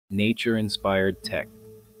Nature-inspired tech,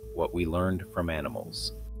 what we learned from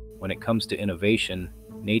animals. When it comes to innovation,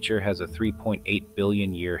 nature has a 3.8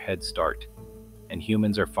 billion year head start, and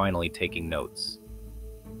humans are finally taking notes.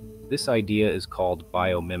 This idea is called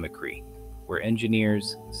biomimicry, where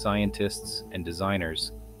engineers, scientists, and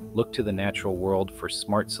designers look to the natural world for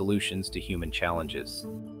smart solutions to human challenges.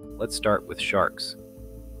 Let's start with sharks.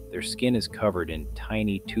 Their skin is covered in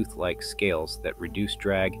tiny tooth-like scales that reduce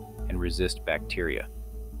drag and resist bacteria.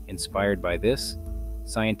 Inspired by this,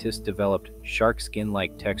 scientists developed shark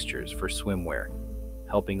skin-like textures for swimwear,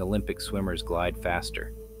 helping Olympic swimmers glide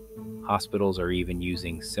faster. Hospitals are even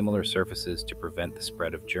using similar surfaces to prevent the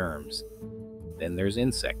spread of germs. Then there's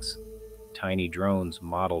insects. Tiny drones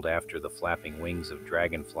modeled after the flapping wings of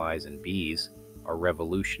dragonflies and bees are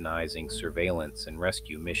revolutionizing surveillance and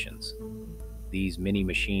rescue missions. These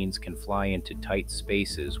mini-machines can fly into tight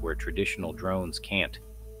spaces where traditional drones can't,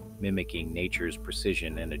 mimicking nature's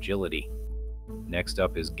precision and agility. Next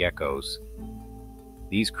up is geckos.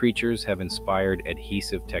 These creatures have inspired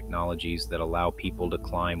adhesive technologies that allow people to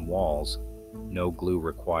climb walls, no glue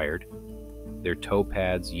required. Their toe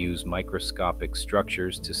pads use microscopic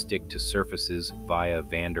structures to stick to surfaces via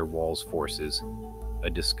van der Waals forces, a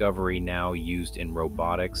discovery now used in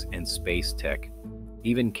robotics and space tech.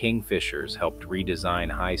 Even kingfishers helped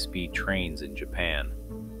redesign high-speed trains in Japan.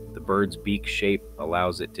 The bird's beak shape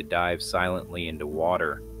allows it to dive silently into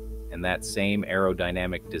water, and that same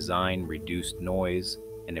aerodynamic design reduced noise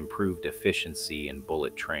and improved efficiency in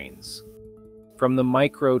bullet trains. From the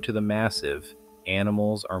micro to the massive,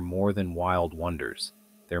 animals are more than wild wonders.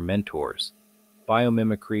 They're mentors.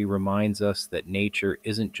 Biomimicry reminds us that nature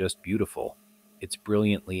isn't just beautiful, it's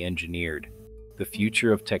brilliantly engineered. The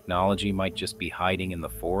future of technology might just be hiding in the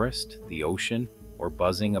forest, the ocean, or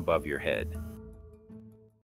buzzing above your head.